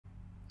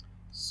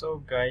So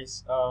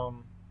guys,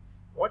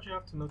 what you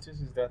have to notice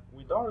is that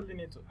we don't really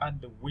need to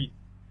add the width.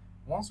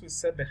 Once we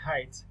set the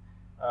height,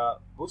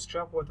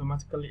 Bootstrap will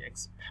automatically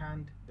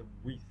expand the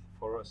width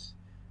for us.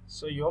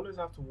 So you always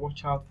have to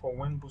watch out for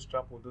when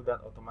Bootstrap will do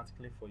that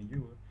automatically for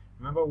you.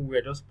 Remember, we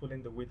were just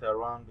pulling the width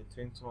around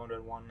between 200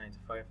 and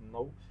 195.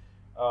 No,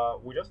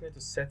 we just need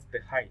to set the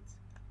height.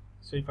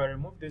 So if I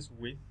remove this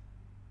width,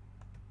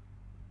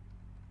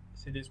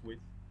 see this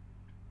width,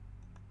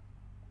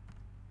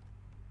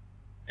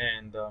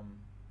 and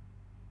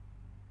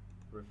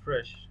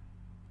refresh,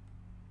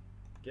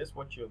 guess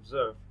what you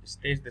observe? It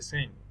stays the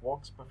same,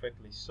 works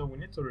perfectly. So we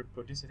need to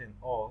reproduce it in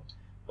all,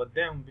 but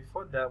then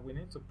before that we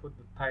need to put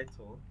the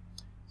title.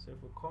 So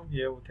if we come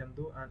here, we can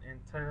do an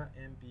entire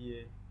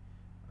MBA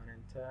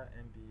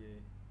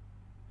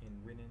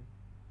in winning.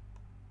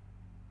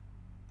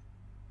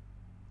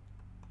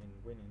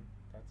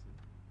 That's it.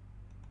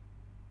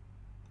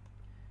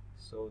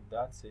 So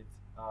that's it.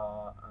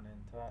 An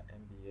entire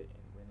MBA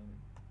in winning.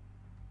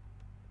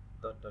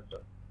 Dot dot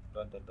dot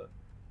dot dot dot.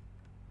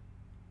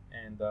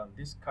 And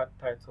this card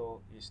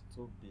title is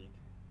too big.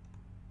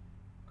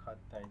 Card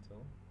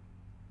title.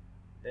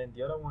 Then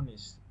the other one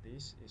is,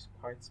 this is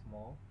quite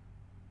small.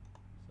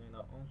 So in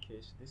our own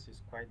case, this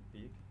is quite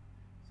big.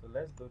 So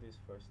let's do this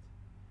first.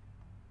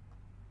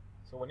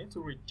 So we need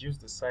to reduce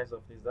the size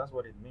of this. That's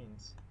what it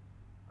means.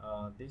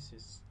 This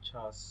is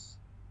Charles,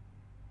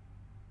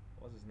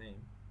 what's his name?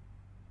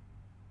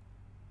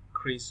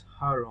 Chris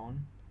Haron,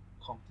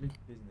 complete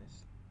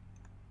business.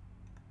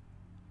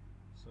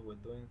 So we're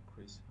doing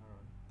Chris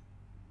Haron.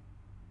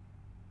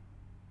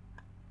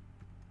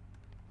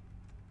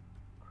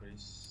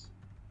 Chris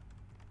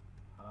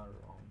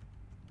Haron,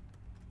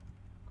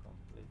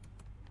 complete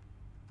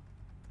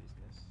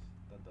business.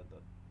 Dot dot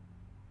dot.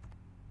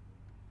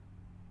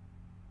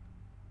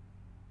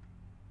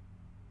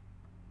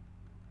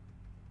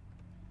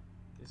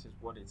 This is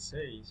what it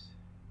says.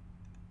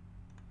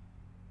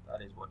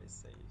 That is what it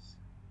says.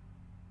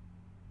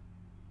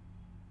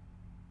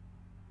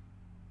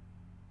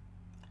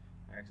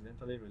 I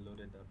accidentally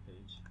reloaded that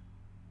page.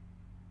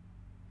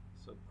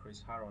 So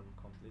Chris Haron,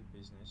 complete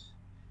business.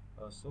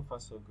 So far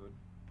so good.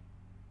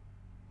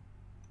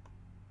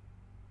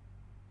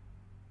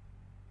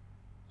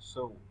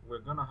 So we're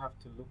gonna have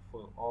to look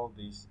for all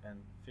this and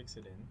fix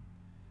it in,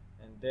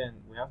 and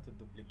then we have to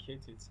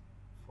duplicate it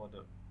for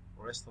the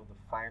rest of the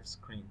 5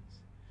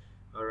 screens.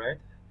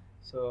 Alright,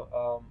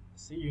 so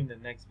see you in the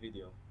next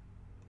video.